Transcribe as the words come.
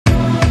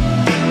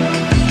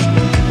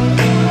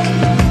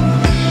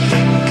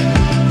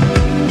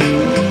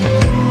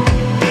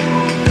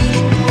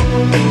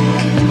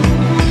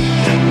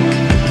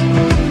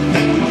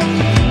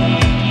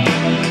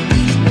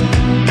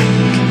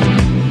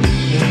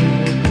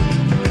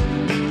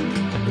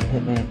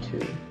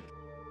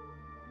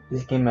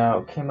This came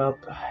up,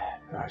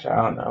 gosh, I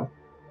don't know,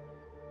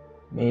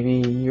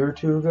 maybe a year or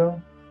two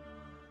ago.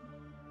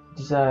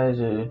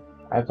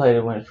 I played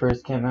it when it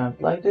first came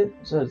out, liked it,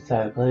 so I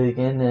decided to play it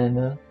again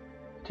and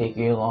take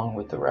you along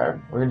with the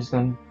ride.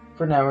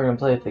 For now, we're gonna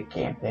play the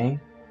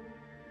campaign,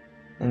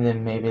 and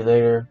then maybe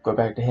later go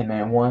back to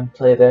Hitman 1,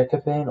 play that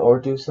campaign, or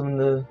do some of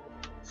the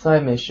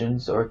side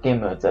missions or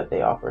game modes that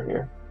they offer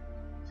here.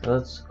 So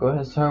let's go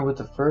ahead and start with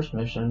the first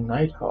mission,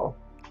 Night Call.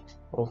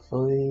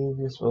 Hopefully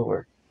this will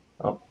work.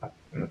 Oh, I'm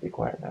gonna be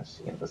quiet now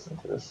so you can listen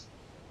to this.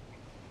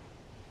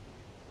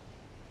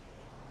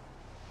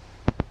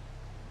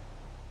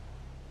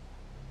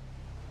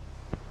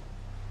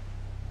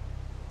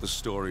 The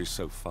story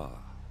so far.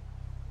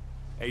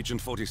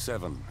 Agent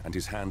 47 and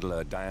his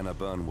handler Diana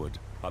Burnwood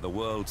are the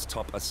world's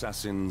top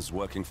assassins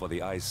working for the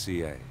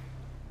ICA.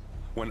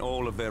 When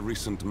all of their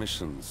recent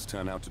missions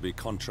turn out to be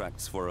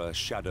contracts for a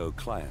shadow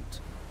client,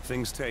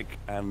 things take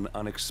an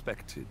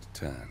unexpected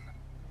turn.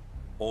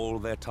 All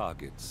their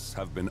targets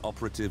have been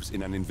operatives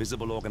in an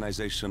invisible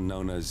organization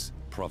known as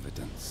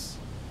Providence.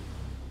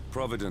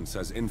 Providence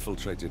has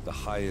infiltrated the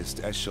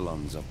highest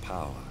echelons of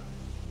power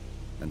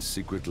and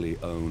secretly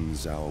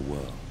owns our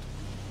world.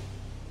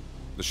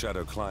 The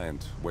shadow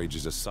client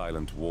wages a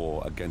silent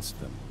war against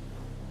them.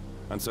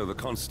 And so the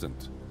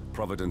Constant,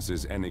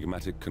 Providence's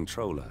enigmatic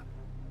controller,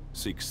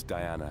 seeks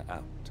Diana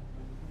out.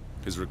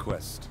 His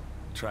request: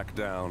 track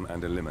down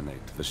and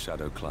eliminate the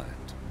shadow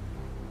client.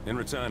 In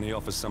return, he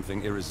offers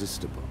something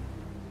irresistible: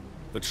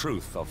 the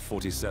truth of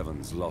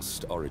 47's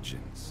lost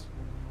origins.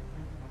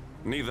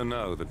 Neither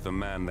know that the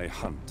man they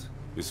hunt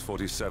is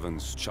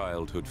 47's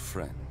childhood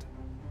friend.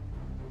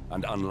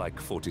 And unlike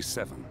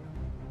 47,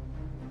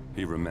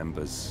 he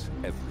remembers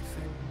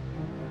everything.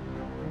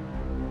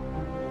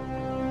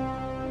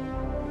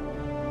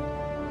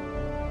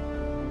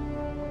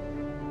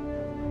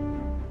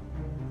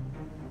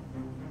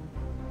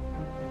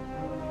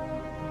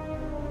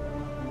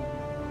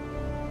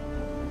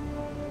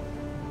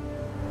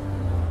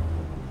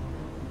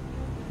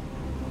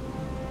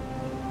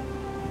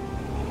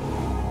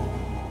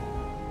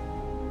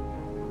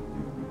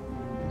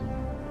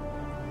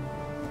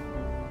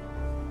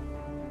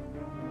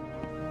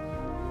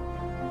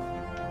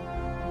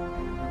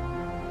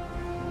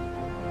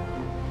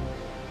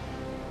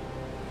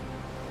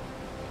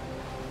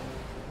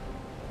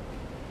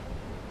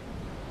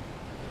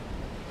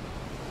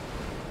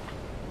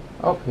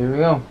 Oh, here we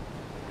go.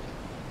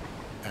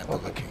 At the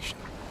location.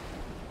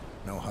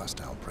 No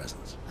hostile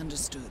presence.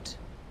 Understood.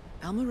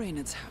 Alma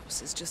Reynard's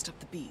house is just up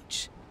the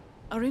beach.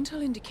 Our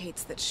intel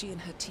indicates that she and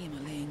her team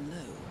are laying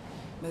low,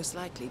 most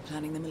likely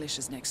planning the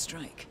militia's next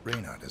strike.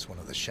 Reynard is one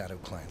of the Shadow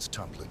Client's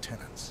top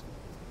lieutenants,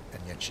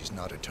 and yet she's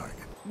not a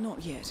target.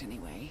 Not yet,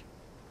 anyway.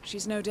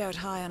 She's no doubt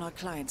high on our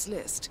client's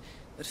list,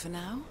 but for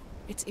now,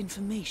 it's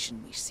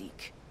information we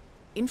seek.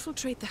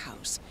 Infiltrate the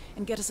house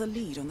and get us a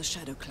lead on the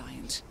Shadow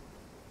Client.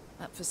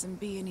 Up for some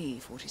B&E,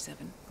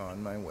 47.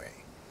 On my way.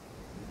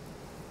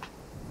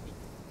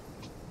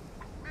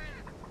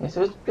 Yeah,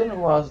 so it's been a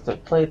while since I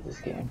played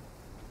this game.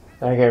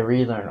 So I gotta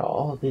relearn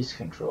all of these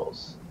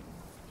controls.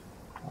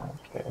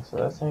 Okay, so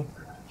that's how you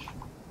crouch.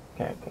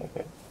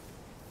 Okay.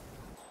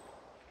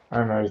 I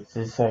remember this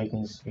is how you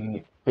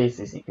can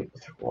basically see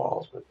people through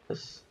walls with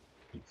this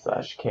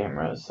 /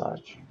 camera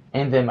 /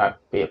 and they might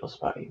be able to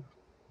spot you.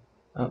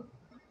 Oh.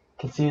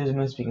 Concealers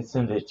must be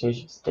consumed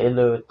vegetation. Stay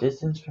low at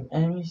distance from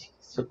enemies.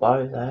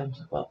 Supplies,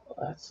 items. Well,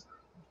 that's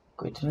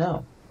good to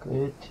know.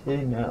 Good to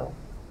know.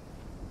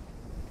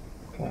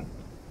 Okay.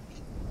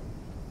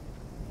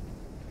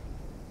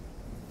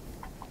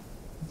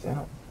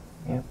 So,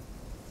 yep.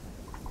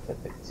 That's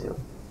a big deal.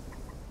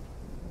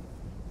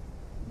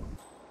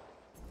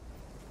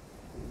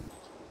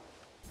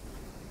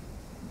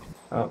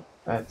 Oh,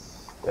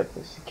 that's a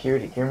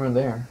security camera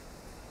there.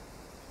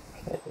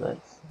 Okay,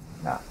 let's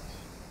not.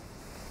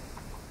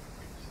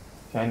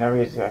 Okay, now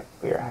we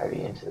are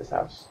heading into this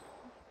house.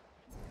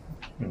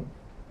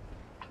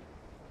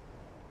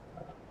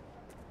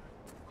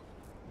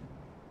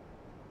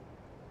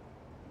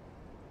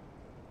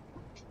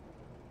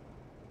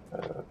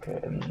 Okay,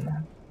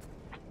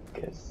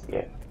 guess,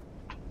 yeah.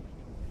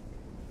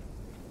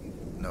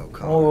 No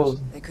callers.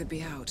 They could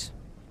be out.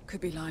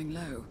 Could be lying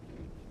low.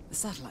 The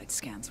satellite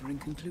scans were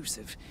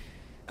inconclusive.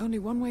 Only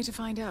one way to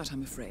find out,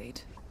 I'm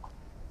afraid.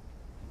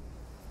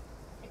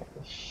 Okay,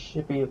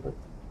 should be able to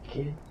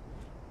get...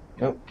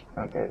 Nope.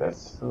 Okay,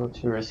 that's a little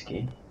too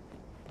risky.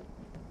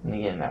 Let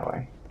me get in that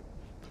way.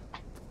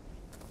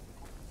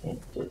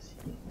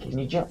 Can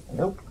you jump?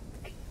 Nope.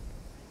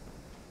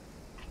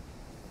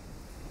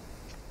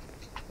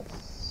 Let's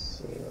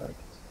see, like...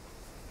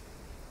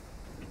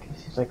 Okay,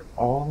 seems like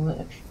all the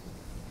entries.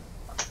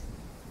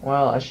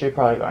 Well, I should have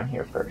probably gone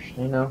here first,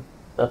 you know?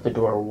 Left the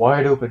door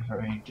wide open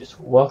for me, just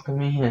welcome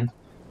me in.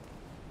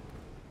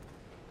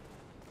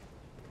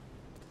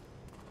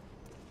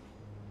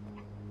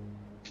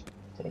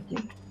 Thank you.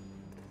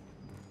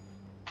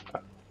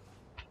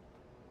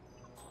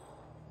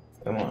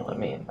 They won't let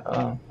me in.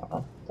 Oh,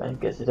 well, I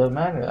guess it doesn't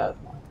matter that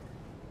much.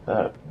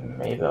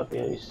 Maybe I'll be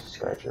able to use the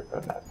scratcher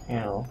from that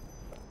panel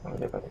over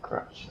there by the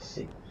garage. Let's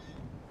see.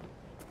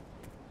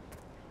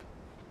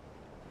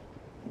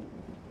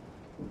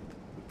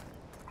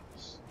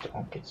 Just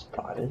don't get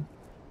spotted.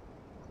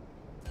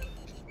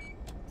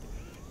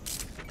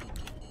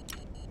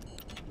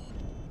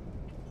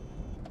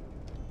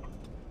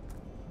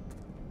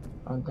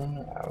 One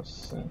thing I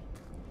was seeing.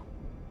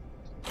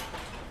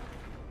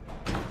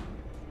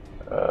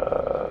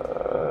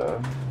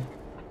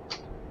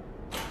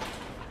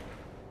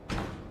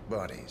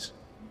 Bodies.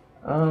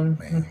 Male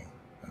Male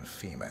and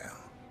female.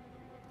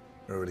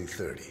 Early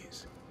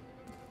 30s.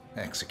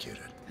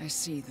 Executed. I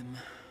see them.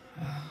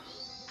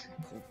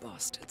 Poor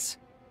bastards.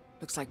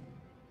 Looks like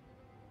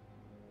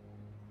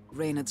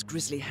Reynard's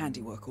grisly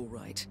handiwork, all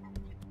right.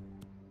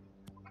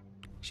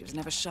 She was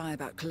never shy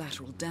about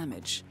collateral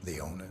damage.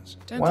 The owners?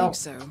 Don't think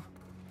so.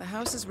 The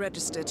house is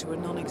registered to a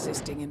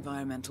non-existing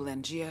environmental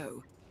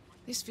NGO.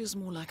 This feels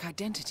more like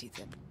identity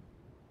theft.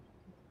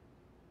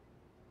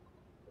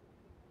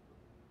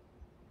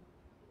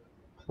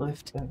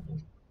 Let's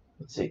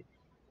see.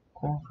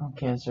 Chloroform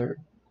cancer.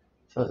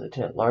 So it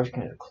had large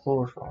kind of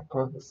chloroform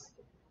purpose.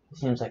 It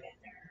seems like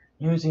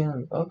a New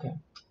Zealand. Okay.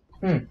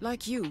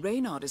 Like you,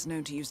 Reynard is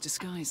known to use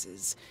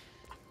disguises.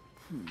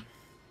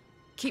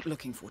 Keep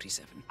looking,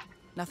 47.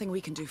 Nothing we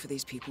can do for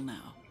these people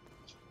now.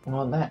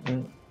 Well, that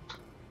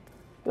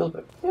feel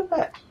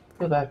bad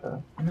for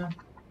them, you know.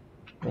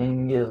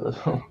 Maybe get a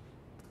little.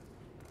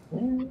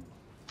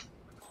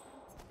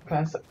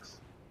 Kind of sucks.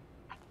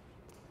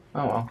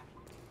 Oh well,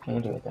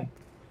 can't do anything.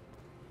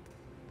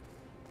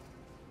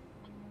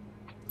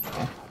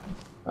 Okay.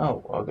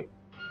 Oh, okay.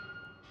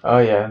 Oh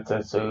yeah,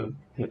 so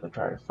people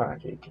try to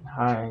find you. You can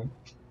hide,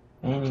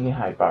 and you can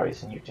hide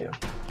bodies in here too.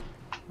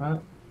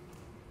 Well,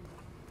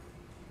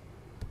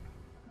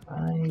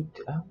 I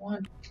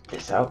want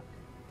this out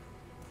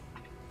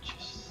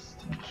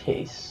just in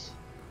case.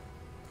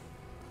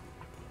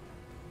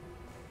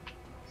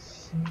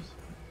 Seems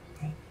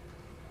okay.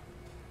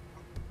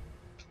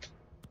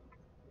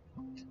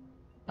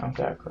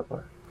 Okay,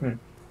 crowbar.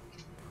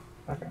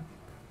 Okay.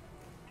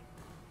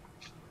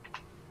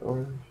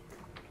 Or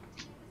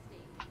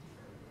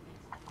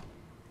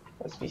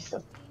let's be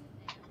stuff.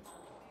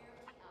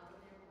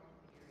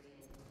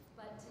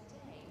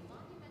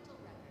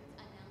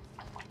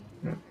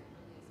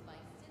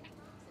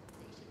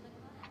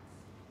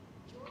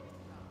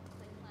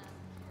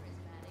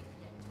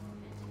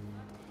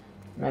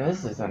 Man,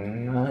 this is a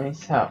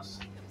nice house.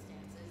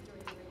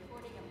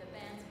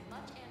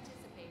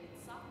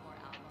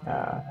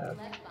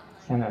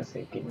 Santa's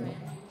gonna give me.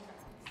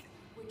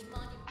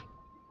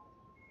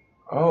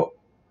 Oh,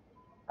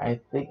 I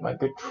think my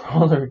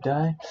controller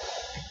died.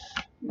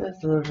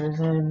 That's a little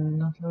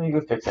reason. Let me go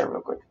fix that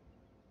real quick.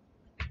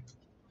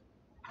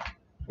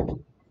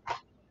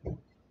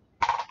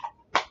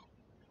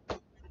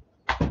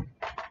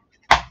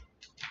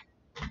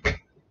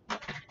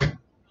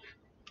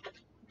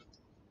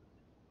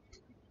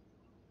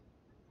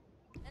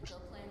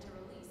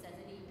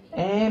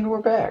 And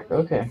we're back.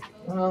 Okay.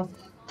 Well,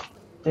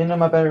 didn't know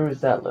my battery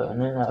was that low,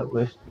 and then I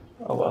wish.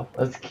 Oh well.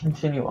 Let's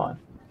continue on.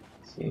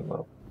 See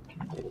what we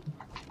can do.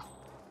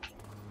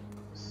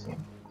 Let's see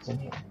what's in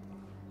here.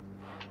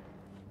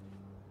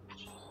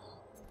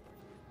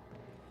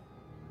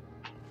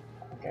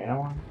 Okay, I don't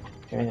want to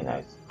do anything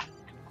nice.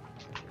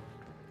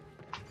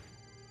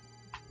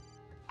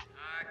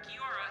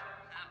 Kiora,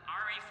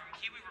 Ari from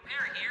Kiwi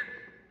Repair here.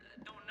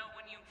 Don't know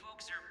when you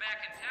folks are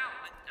back in town,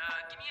 but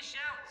give me a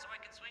shout so I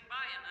can swing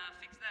by and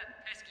fix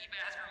that pesky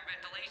bathroom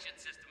ventilation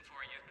system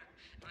for you.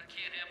 I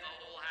can't have the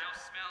whole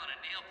house smelling of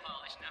nail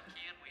polish now,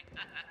 can we?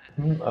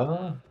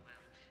 Oh.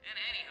 And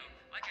anywho,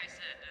 like I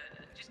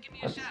said, just give me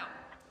a shout.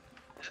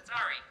 That's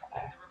Ari,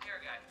 the repair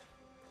guy.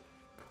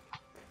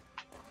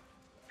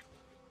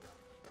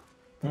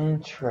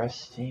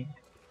 Interesting.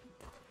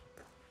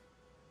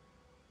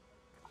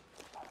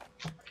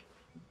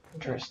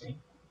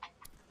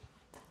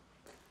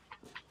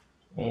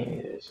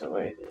 Maybe there's a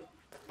way to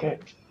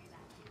get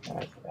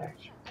that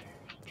action.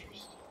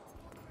 Interesting.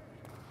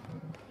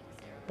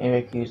 Maybe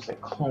I could use the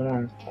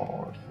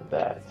chloroform for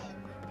that.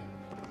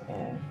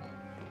 And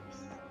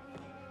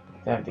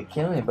if I have to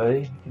kill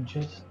anybody, you can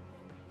just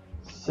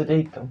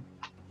sedate them.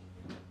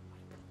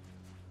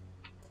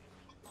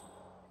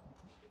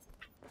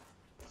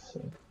 Let's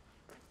see.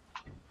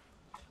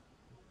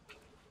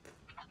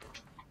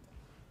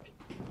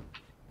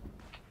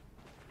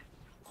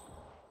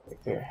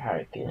 Figure out how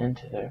to get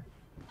into there.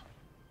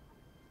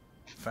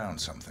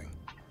 Found something.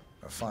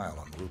 A file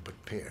on Rupert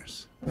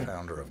Pierce,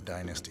 founder of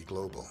Dynasty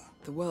Global.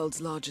 The world's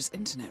largest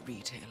internet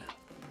retailer.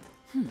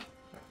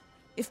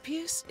 If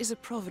Pierce is a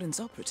Providence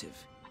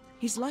operative,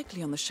 he's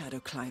likely on the Shadow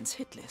Client's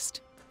hit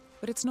list.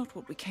 But it's not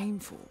what we came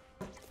for.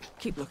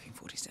 Keep looking,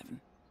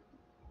 47.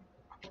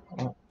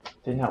 Oh,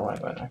 did not want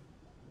to go in there.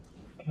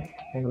 Okay,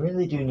 I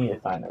really do need to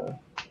find a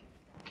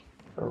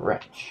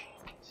wrench.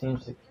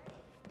 Seems like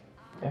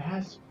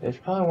there's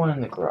probably one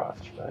in the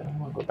garage, but I don't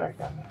want to go back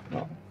down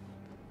there.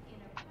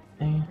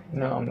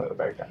 No, I'm gonna go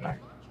back down there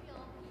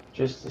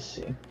just to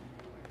see.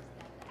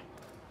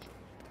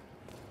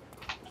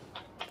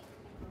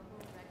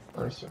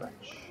 Where's the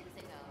wrench?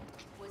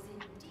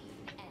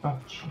 Oh,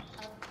 jeez.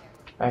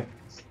 I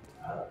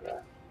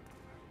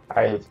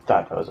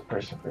thought that was a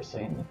person for a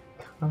second.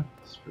 Come on,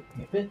 spook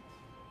me a bit.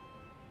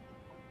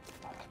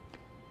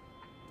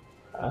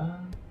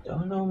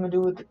 Don't know what I'm gonna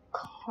do with the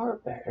car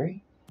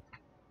battery.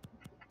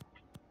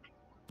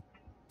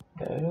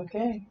 But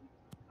okay.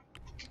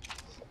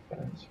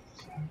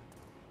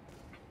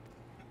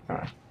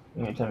 Alright,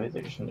 you can tell me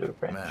there's some new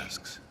branch.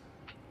 Masks.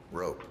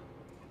 Rope.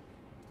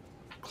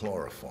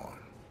 Chloroform.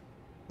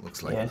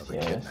 Looks like Yes, another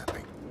yes.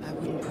 kidnapping. I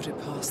wouldn't put it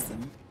past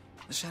them.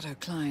 The Shadow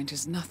Client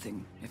is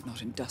nothing if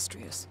not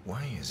industrious.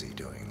 Why is he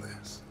doing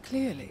this?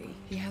 Clearly,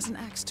 he has an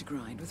axe to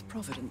grind with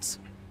Providence.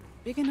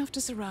 Big enough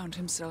to surround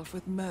himself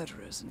with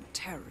murderers and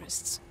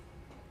terrorists.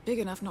 Big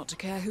enough not to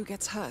care who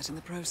gets hurt in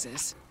the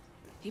process.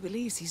 He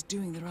believes he's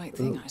doing the right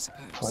thing, I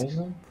suppose.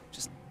 Poison?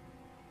 Just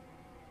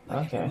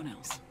like Okay. everyone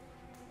else.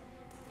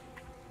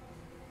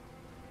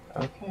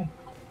 Okay.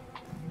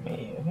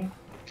 Maybe.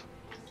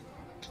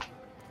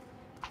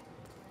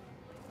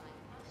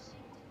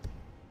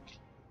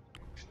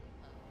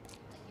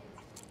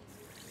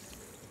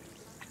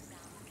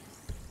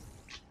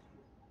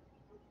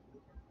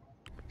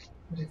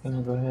 I'm just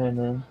gonna go ahead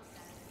and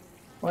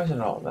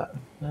poison all that.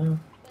 No,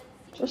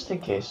 just in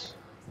case.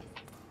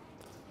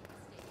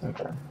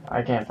 Okay,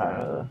 I can't find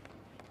another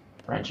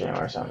wrench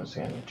anywhere, so I'm just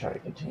gonna try to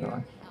continue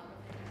on.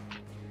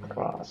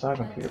 Well, I saw a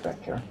computer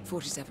back here.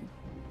 47.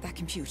 That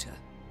computer.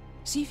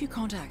 See if you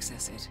can't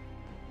access it.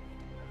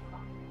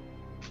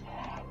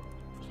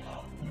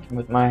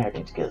 With my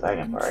hacking skills, I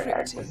can probably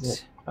access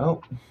it.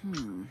 Oh,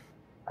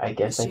 I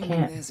guess I Assuming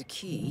can't. there's a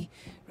key,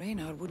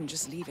 Reynard wouldn't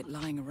just leave it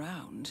lying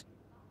around.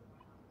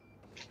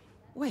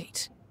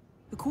 Wait.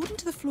 According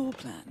to the floor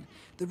plan,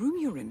 the room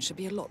you're in should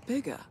be a lot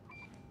bigger.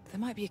 There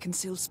might be a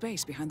concealed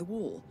space behind the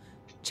wall.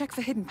 Check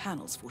for hidden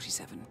panels,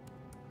 47.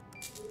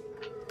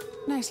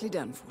 Nicely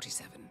done,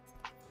 47.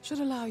 Should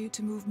allow you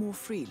to move more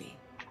freely.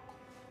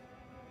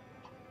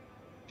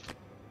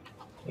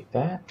 Like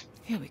that.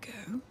 Here we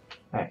go.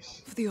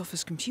 Nice. For the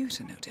office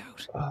computer, no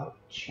doubt. Oh,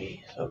 jeez.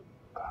 Oh,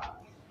 God.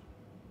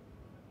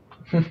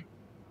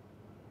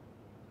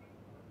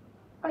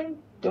 I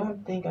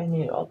don't think I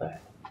need all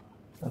that.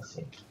 Let's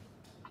see.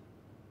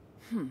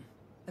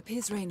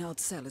 Appears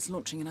Reynard's cell is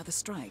launching another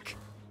strike.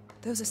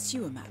 Those are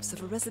sewer maps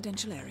of a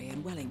residential area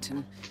in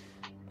Wellington.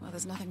 Well,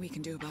 there's nothing we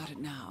can do about it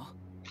now.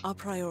 Our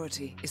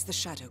priority is the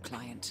Shadow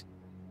Client.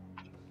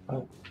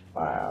 Oh,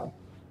 wow.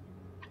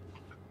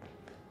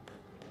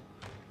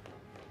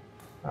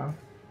 Oh,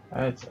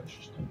 that's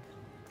interesting.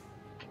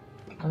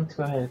 Let's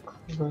go ahead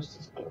and close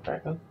this door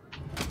back up.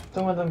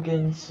 Don't want them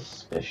getting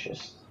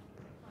suspicious.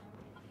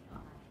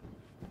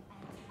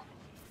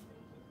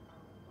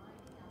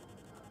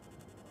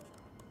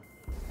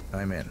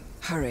 I'm in.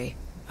 Hurry.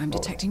 I'm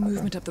detecting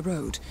movement up the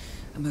road.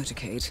 A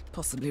motorcade,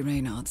 possibly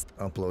Reynard's.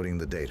 Uploading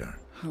the data.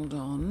 Hold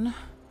on.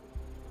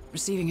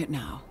 Receiving it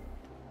now.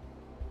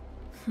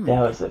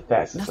 That was the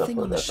fastest Nothing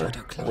on the upload Shadow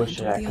ever. I Client wish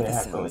or that the could other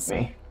happen with cells.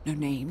 me. No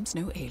names,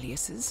 no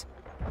aliases.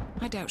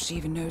 I doubt she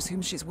even knows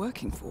whom she's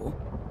working for.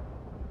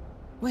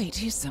 Wait,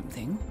 here's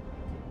something.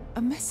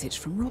 A message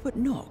from Robert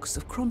Knox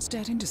of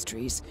Kronstadt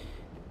Industries.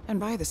 And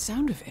by the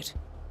sound of it,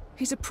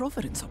 he's a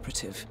Providence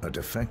operative. A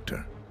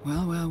defector.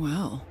 Well, well,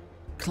 well.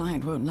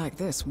 Client won't like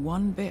this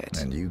one bit.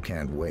 And you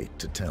can't wait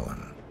to tell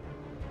him.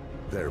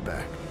 They're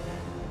back.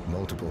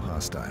 Multiple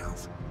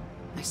hostiles.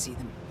 I see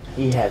them.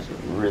 He has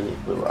really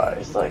blue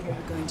eyes, like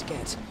We're going to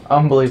get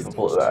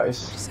unbelievable blue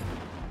eyes. 47.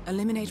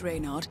 Eliminate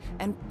Reynard,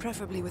 and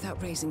preferably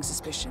without raising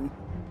suspicion.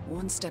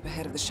 One step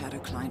ahead of the Shadow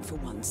Client for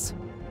once.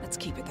 Let's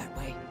keep it that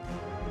way.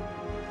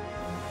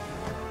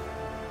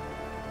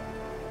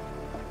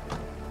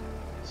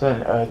 So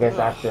I guess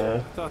I have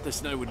to Thought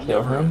this night would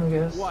kill never him, I end.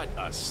 guess. What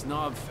a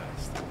snob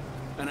fest.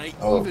 And I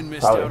Oh, even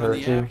missed probably out on her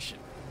the too. action.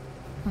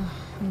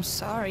 I'm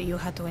sorry you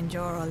had to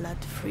endure all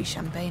that free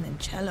champagne and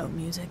cello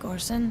music,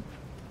 Orson.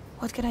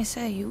 What can I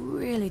say? You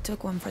really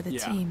took one for the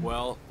Yeah, team.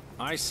 well,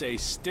 I say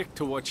stick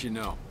to what you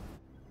know.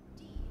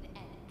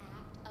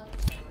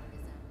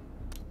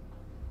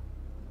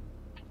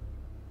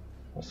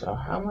 So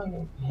how am I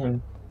gonna get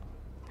him?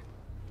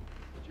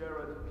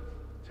 Jared,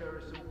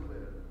 terrace all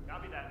clear.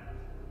 Copy that.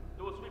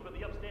 Do a sweep of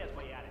the upstairs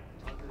while you're at it.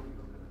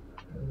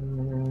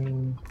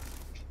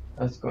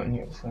 Let's go in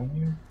here. Let's go in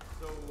here.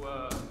 So,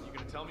 you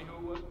gonna tell me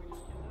who it was we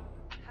just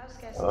kidnapped? House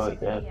guest Oh,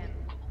 6 yeah. p.m.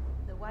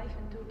 The wife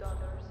and 2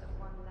 daughters of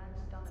one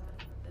Lance Donovan,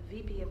 the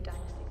VP of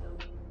Dynasty Global.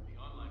 The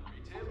online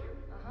retailer?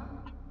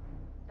 Uh-huh.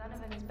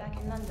 Donovan is back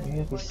in London. We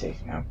gotta be working. safe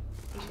now.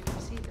 He should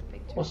receive the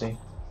picture. We'll see.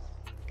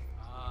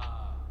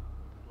 Ah,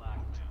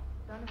 blackmail.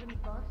 Donovan's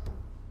boss,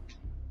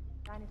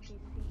 Dynasty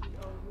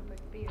CEO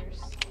Rupert Pierce,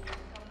 is a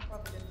top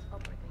Providence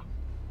operative.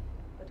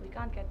 But we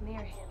can't get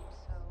near him,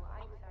 so I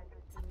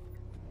decided to,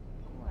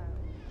 well...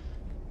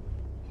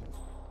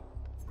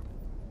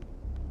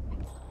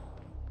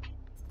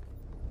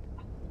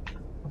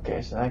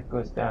 Okay, so that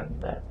goes down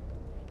that.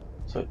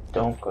 So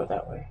don't go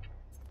that way.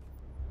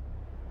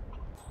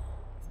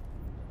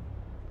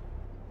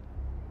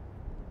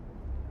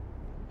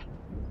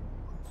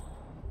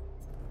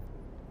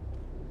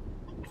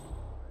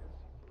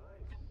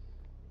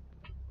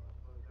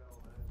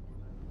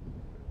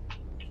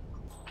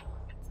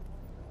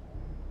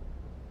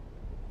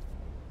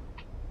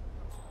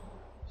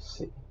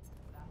 see.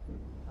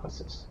 What's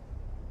this?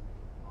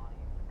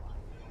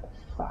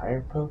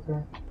 Fire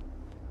poker?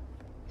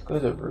 Let's go to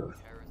the roof.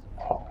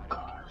 Oh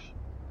gosh.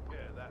 Yeah,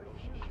 that or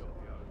she shot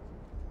the owner.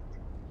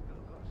 Still,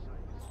 I've got to say,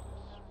 this is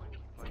a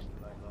swanky place to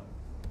lay low.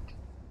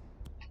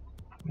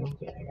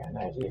 Okay, I got an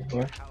idea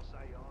here. House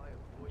AI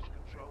and voice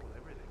control and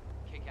everything.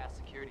 Kick-ass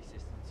security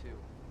system, too.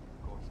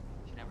 Of course,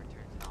 she never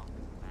turns it on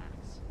because of Max.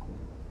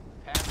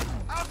 Pass.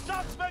 Our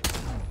suspect!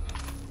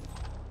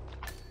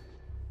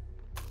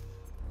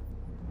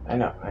 I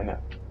know.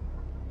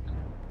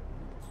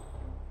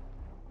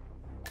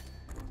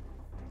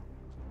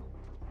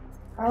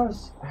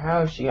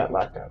 How she got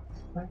locked up?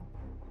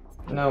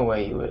 No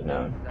way you would have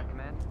known. Is that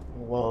command?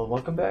 Well,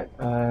 welcome back.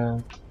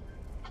 I'm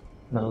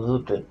a little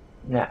bit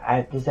not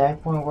at the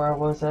exact point where I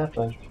was at,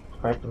 but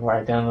right before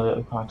I downloaded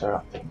the content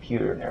off the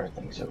computer and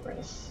everything, so we're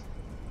gonna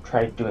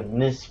try doing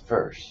this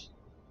first.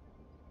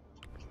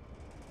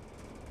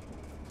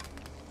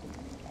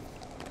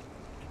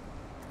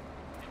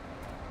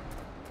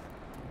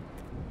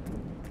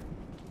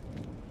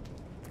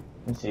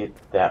 And see if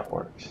that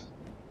works.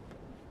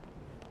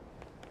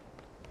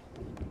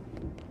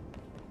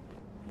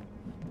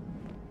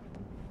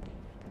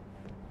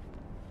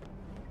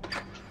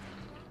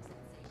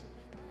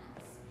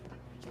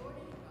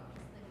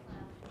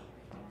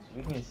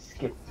 You can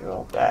skip through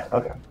all that.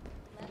 Okay.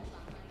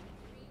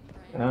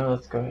 Now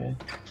let's go ahead.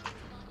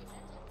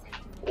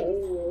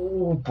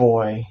 Oh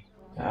boy.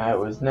 I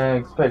was not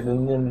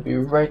expecting them to be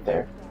right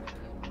there.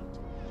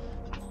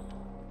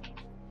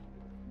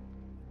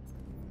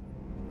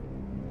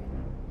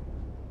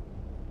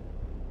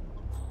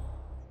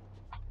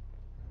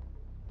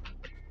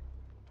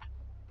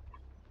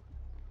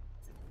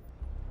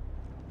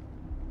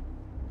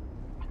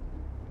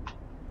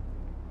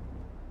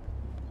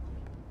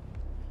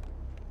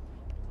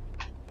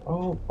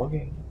 Oh,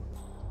 okay.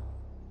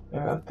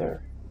 They're up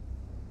there.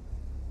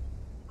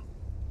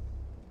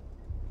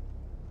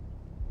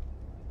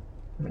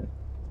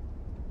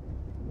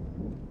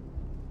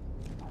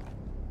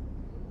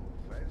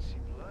 Fancy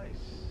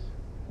place.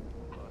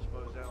 Well, I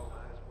suppose Al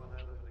has one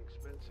hell of an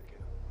expense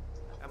account.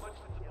 How much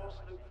did the boss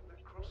loot from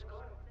that cross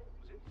guy?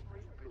 Was it 3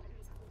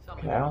 billion?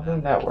 Okay, I don't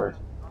think that worked.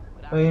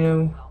 But you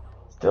know,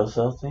 still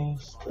sell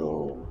things,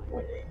 still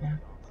winning.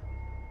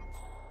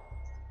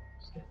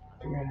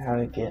 Figuring out how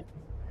to get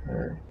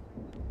her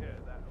Yeah,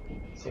 that or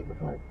she see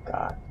what I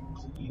got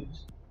to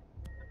use.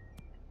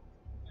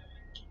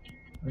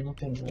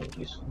 Nothing really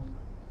useful.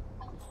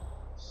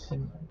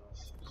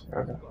 Symbols.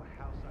 Okay. got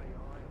house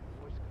AI and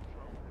voice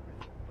control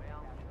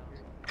and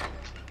everything.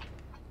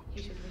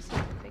 You should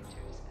receive the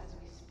pictures as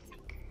we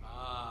speak.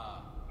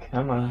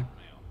 Come on.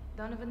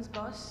 Donovan's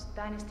boss,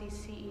 Dynasty's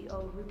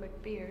CEO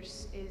Rupert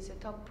Pierce, is a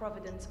top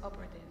Providence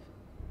operative.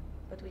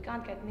 But we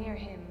can't get near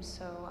him,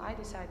 so I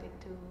decided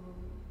to,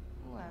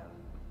 well,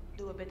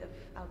 do a bit of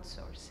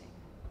outsourcing.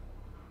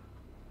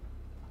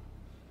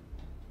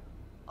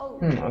 Oh,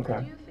 okay.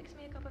 could you fix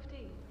me a cup of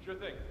tea? Sure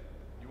thing.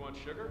 You want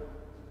sugar?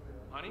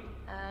 Honey?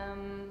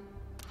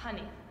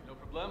 Honey. No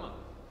problema.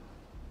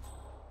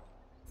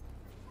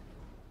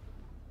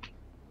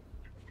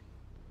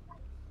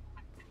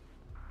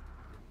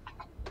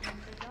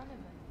 Mr.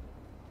 Donovan.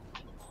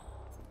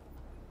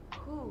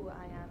 Who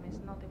I am is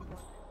not important.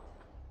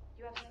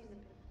 You have seen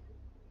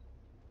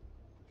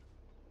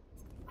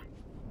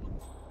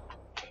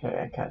the Okay,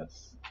 I kind of.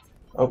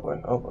 Oh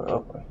boy, oh boy, oh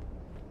boy.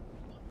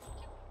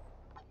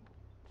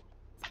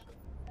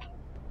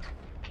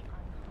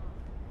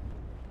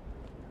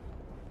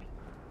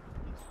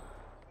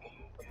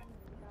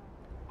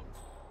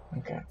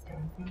 Okay.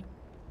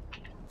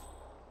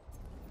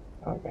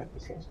 Oh, I got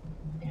this guy's.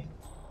 Okay.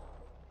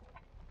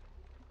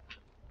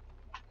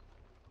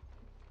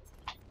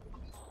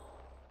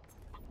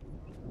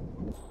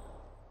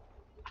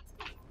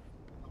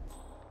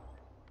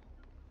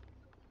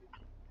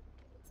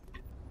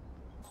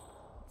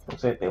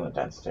 Looks like they went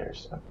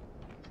downstairs, so.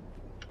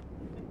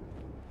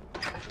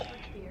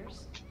 Pierce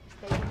is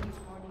taking his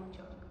morning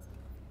jog.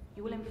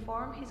 You will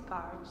inform his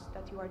guards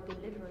that you are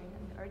delivering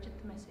an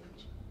urgent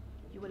message.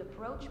 You will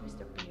approach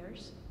Mr.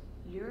 Pierce,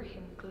 lure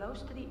him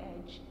close to the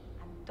edge,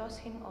 and toss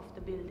him off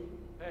the building.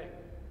 Hey,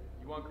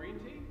 you want green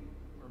tea?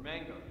 Or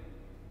mango?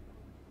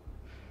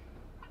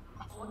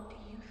 What do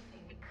you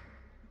think?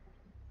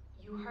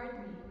 You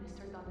heard me,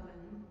 Mr.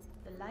 Donovan.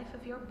 The life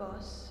of your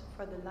boss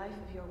for the life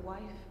of your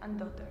wife and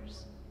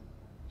daughters.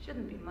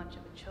 Shouldn't be much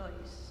of a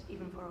choice,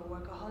 even for a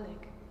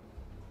workaholic.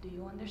 Do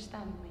you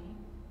understand me?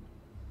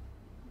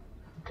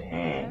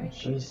 Dang,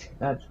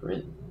 that's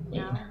really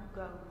mean. Now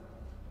go.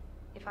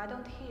 If I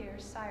don't hear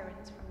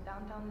sirens from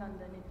downtown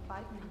London in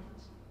 5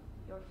 minutes,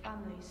 your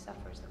family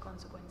suffers the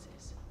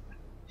consequences.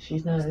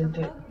 She's not Best of into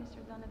it. luck,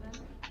 Mr. Donovan.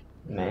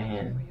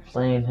 Man,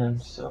 playing him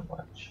so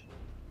much.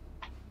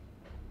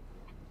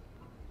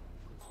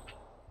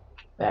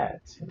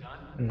 That's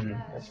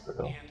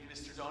brutal. And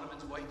Mr.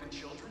 Donovan's wife and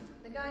children?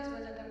 The guys will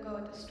let them go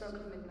at the stroke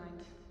of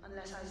midnight,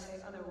 unless I say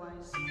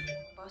otherwise.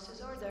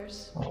 Boss's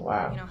orders. Oh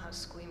wow. You know how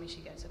squeamish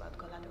he gets about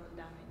collateral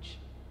damage.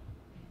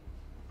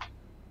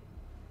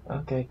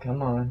 Okay,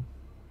 come on.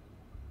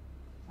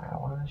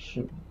 want to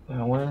shoot.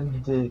 I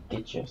wanted to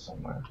get you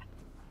somewhere.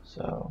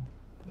 So,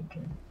 we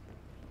can.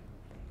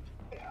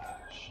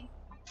 Gosh.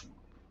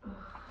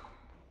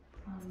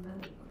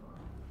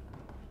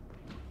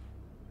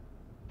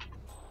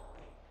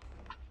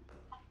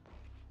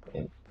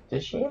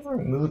 Does she ever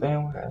move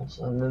anywhere else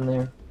other than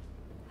there?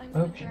 I'm I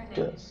gonna hope she turn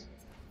in. does.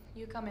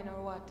 You coming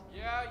or what?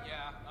 Yeah,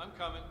 I'm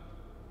coming.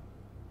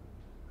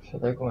 So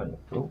they're going to.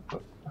 Oh,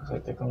 looks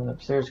like they're going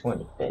upstairs, going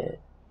to bed.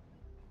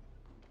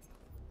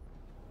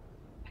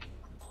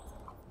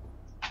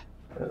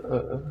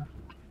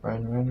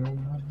 Run. Don't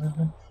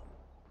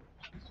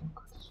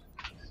go this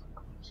way. Don't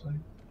go this way.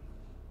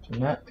 Do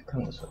not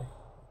come this way.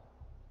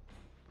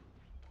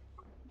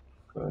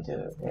 Go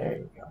to. There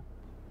you go.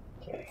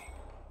 Okay.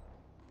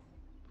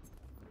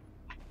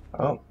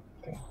 Oh,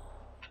 okay.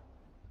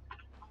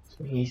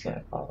 So he's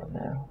gonna follow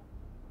now.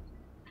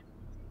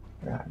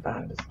 Right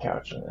behind this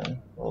couch and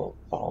then we'll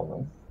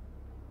follow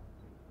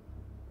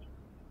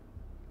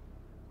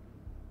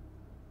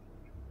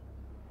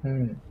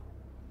them.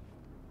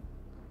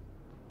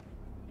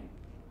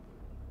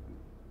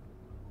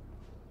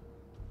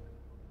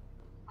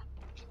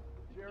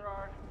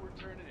 Gerard, we're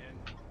turning in.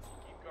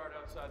 Keep guard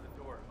outside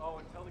the door. Oh,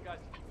 and tell the guys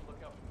to keep a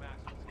lookout for Max.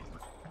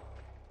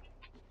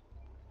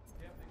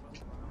 Damn, they must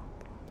have run off.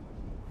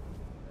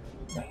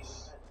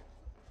 Nice.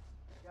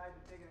 You guys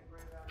are taking a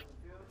great round of the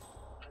juice.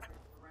 I think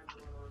the rent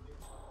will order get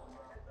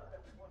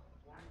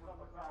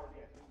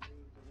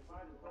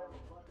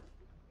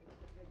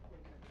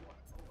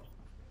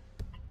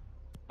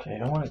Okay, I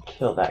don't want to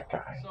kill that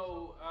guy.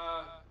 So,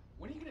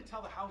 when are you gonna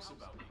tell the house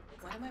about me?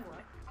 When am I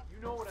what?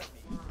 You know what I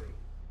mean.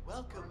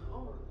 Welcome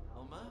home,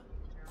 Alma.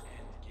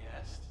 And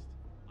guest.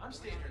 I'm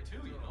staying here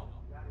too, you know.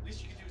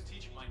 Least you can do is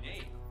teach you my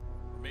name.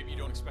 Or maybe you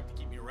don't expect to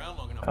keep me around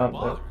long enough to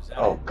bother, is that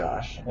oh it?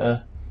 gosh.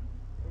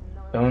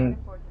 Don't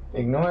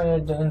ignore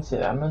it. Don't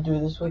say I'm gonna do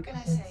this with What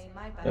can I say?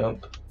 My bad.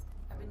 Nope.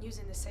 I've been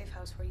using the safe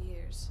house for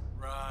years.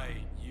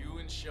 Right, you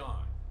and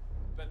Sean.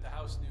 Bet the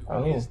house knew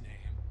Oh. his name.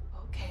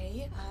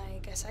 Okay, I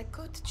guess I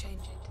could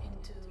change it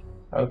into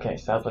Okay,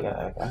 stop looking at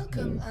that guy.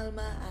 Welcome,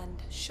 Alma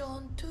and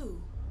Sean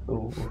too.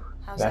 Ooh.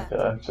 How's That that?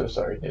 guy, I'm so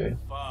sorry, dude.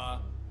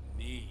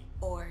 Funny.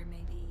 Or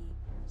maybe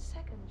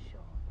second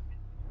Sean.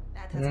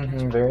 That has a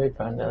nice Very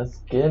fun. Let's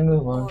get a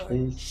move on, Or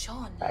please.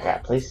 Sean. I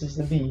got places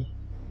to be.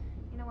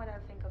 You know what? I'll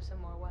think of some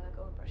more while I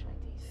go and brush my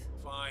teeth.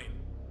 Fine.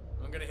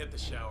 I'm gonna hit the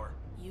shower.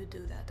 You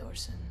do that,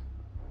 Orson.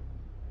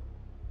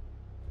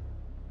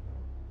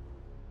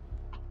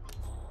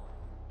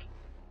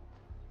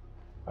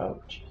 Oh,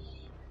 jeez.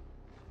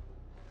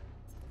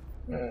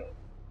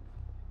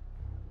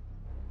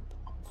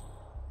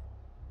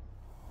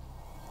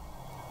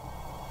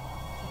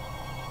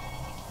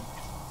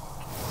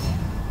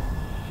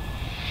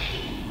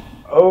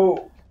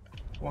 Oh!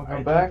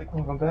 Welcome back.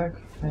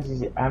 As you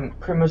see, I'm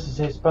pretty much the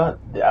same spot,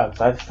 the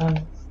outside this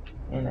time.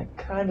 And I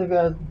kind of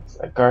got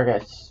a guard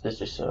got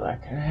suspicious, so I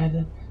kind of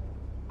had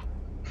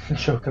to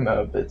choke him out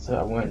a bit so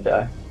I wouldn't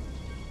die.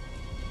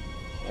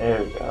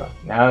 There we go.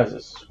 Now it's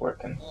just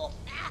working.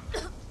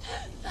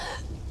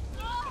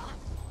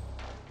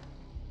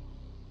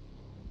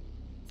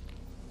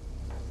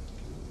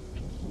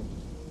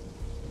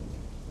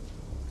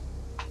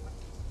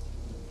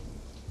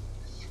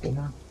 It's good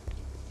now.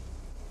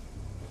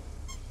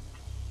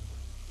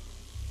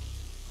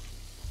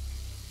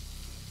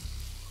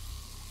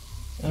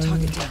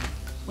 Target down.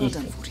 Well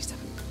done,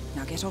 47.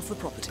 Now get off the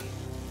property.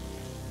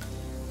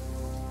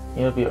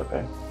 He'll be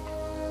okay.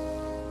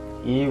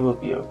 He will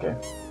be okay.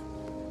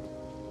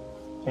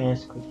 And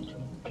squeaky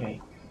toy.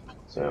 Okay.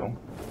 So,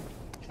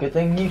 good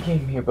thing you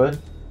came here, bud.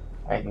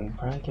 I can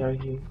probably get out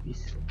of here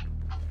easily.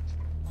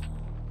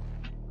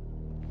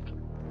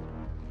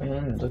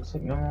 And looks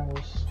like no one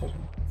was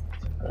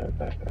right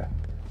back there.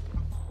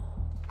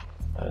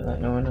 Like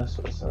no one else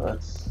was, so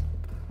let's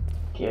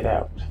get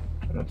out.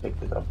 I'm gonna pick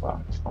this up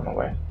on the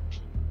way.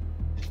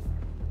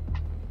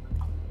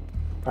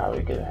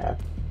 Probably gonna have.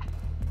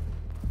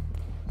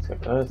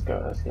 Let's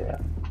go, let's get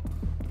out.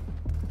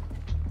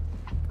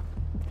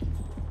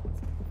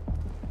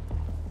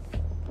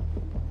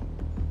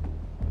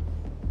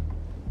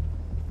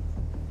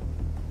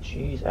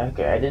 Jeez,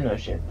 okay, I didn't know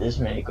she had this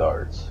many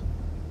guards.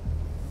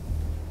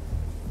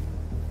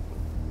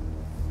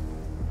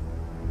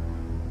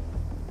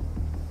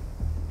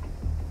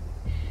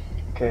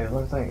 Okay, it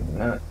looks like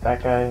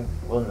that guy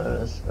will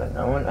notice, but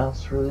no one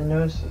else really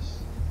notices.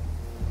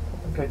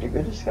 Okay, you're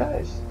good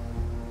disguise.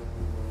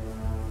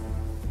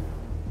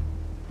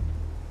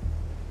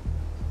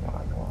 Come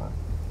on.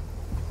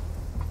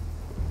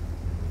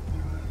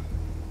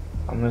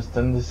 Almost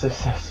done this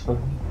successfully.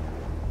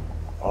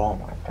 Oh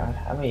my god,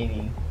 how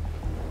many?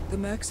 The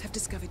Mercs have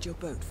discovered your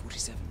boat,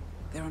 47.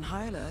 They're on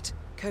high alert,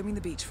 combing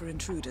the beach for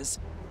intruders.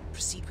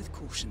 Proceed with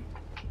caution.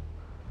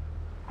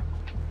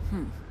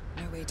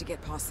 No way to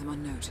get past them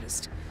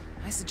unnoticed.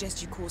 I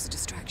suggest you cause a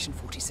distraction,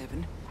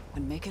 47,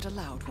 and make it a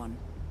loud one.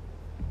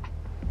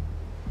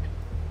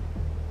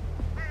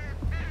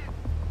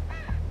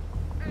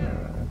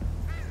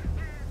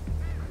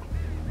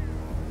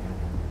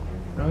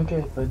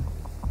 Okay, bud.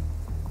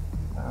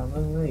 I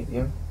believe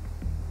you.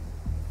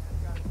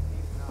 Are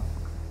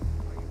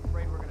you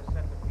afraid we're gonna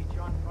set the beach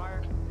on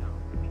fire? No.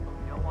 We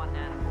don't want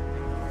animals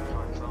taking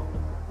our drone.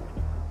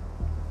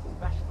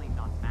 Especially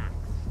not Max.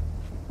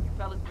 You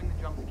fellas bring the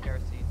drums of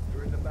kerosene.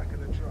 They're in the back of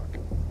the truck.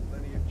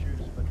 Plenty of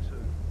juice for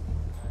two.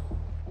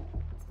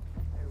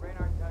 Hey,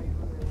 Reynard, tell you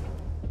who it is.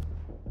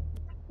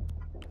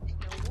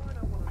 Now, why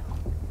don't want to know?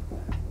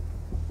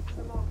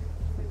 The market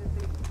for some in the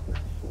deep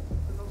flesh.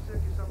 And they'll sell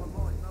you some of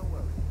mine, no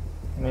worries.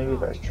 Maybe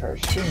if I try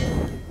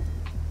shooting.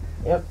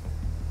 Yep.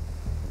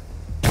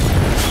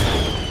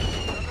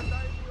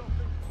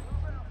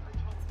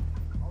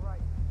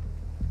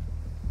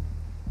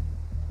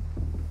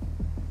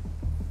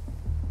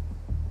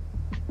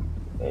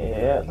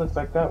 Yeah, it looks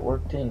like that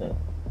worked, didn't it?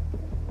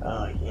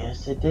 Oh,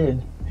 yes, it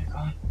did.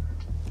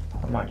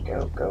 Come on,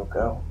 go, go,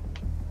 go.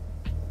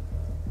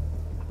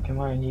 Come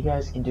on, you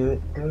guys can do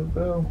it. Go,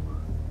 go.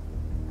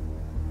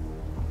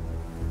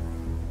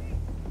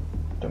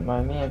 Don't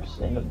mind me, I'm just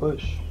in the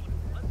bush.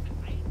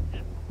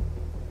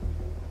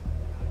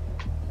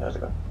 Let's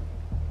go.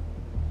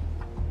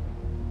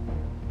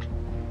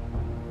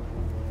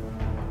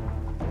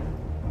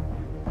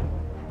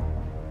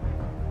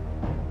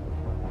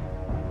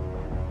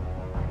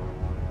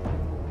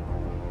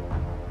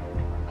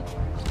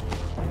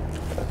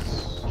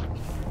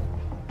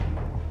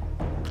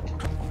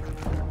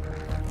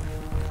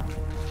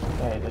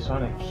 Okay, I just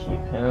want to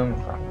keep him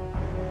from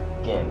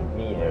getting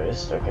me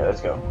noticed. Okay, let's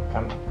go.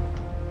 Come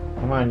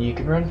on, you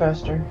can run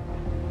faster.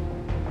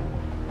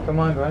 Come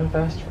on, run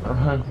faster.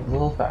 Run a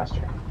little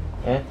faster.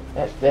 Yeah,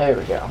 there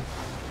we go.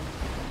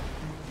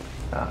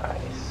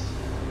 Nice.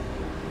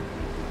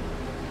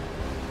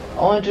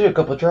 Only took a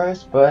couple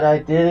tries, but I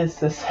did it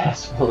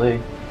successfully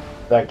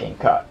without getting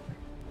caught.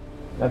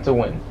 That's a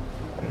win.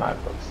 In my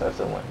books, that's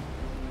a win.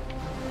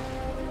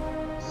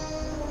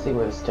 Let's see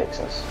where this takes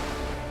us.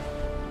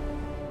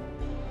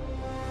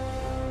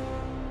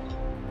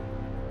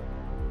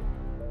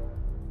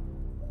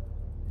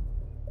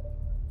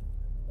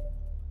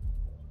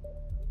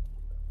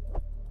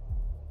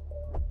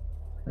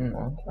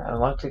 I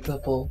unlocked a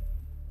couple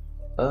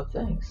of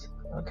things.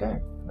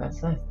 Okay,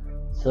 that's nice.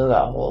 Still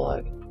got a whole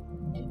like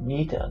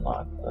need to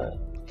unlock, but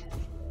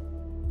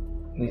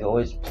we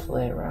always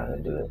play around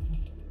and do it.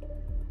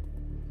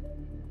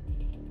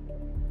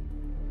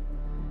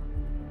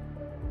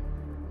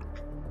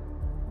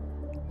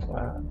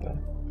 Wow.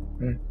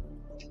 Okay.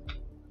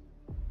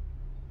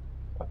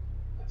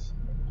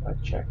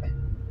 Let's check.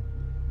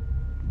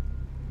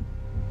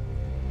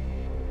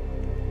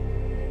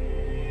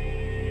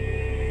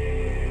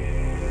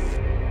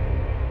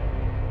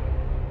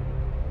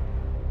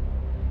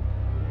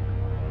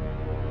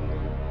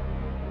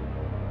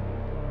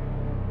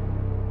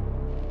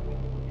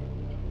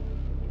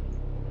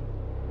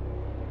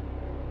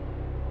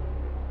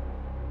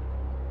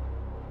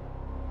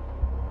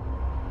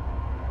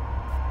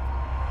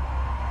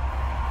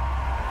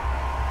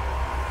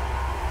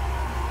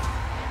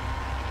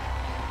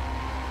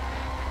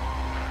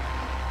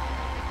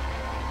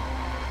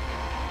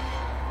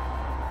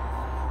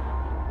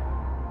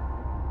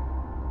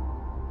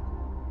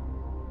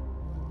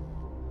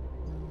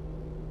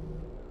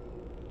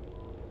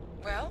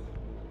 Well,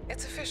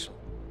 it's official.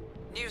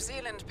 New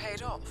Zealand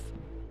paid off.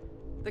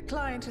 The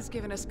client has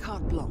given us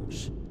carte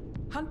blanche.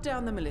 Hunt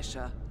down the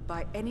militia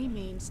by any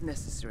means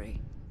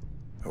necessary.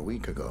 A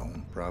week ago,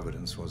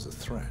 Providence was a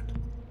threat.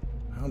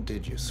 How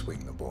did you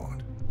swing the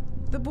board?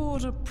 The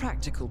board are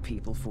practical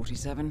people,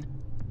 47.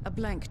 A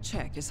blank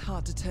check is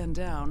hard to turn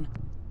down.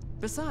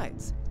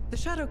 Besides, the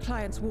Shadow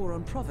Client's war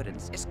on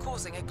Providence is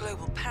causing a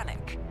global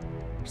panic.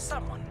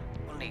 Someone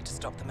will need to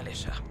stop the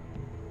militia.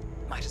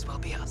 Might as well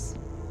be us.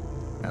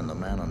 And the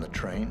man on the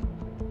train?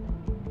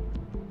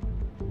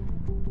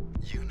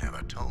 You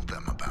never told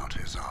them about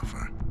his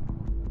offer.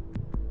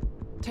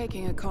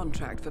 Taking a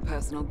contract for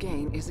personal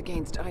gain is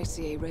against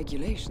ICA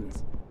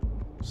regulations.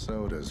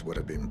 Sodas would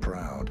have been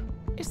proud.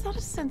 Is that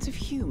a sense of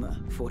humor,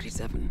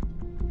 47?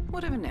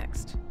 Whatever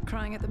next?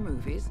 Crying at the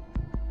movies?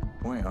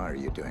 Why are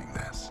you doing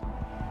this?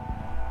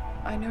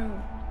 I know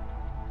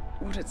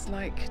what it's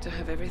like to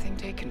have everything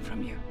taken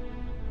from you.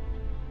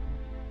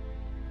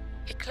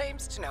 He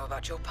claims to know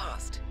about your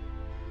past.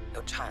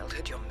 Your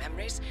childhood, your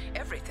memories,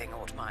 everything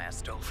Ortmeyer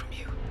stole from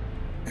you.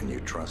 And you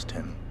trust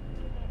him?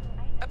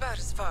 About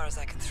as far as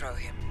I can throw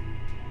him.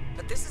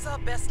 But this is our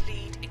best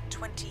lead in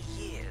 20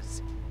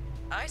 years.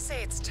 I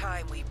say it's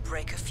time we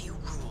break a few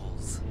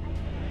rules.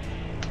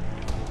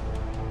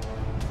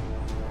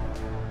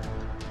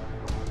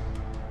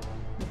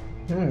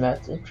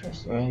 That's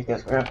interesting. I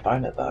guess we're gonna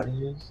find out about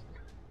his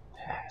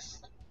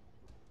past.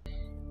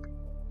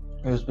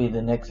 This will be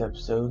the next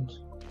episode.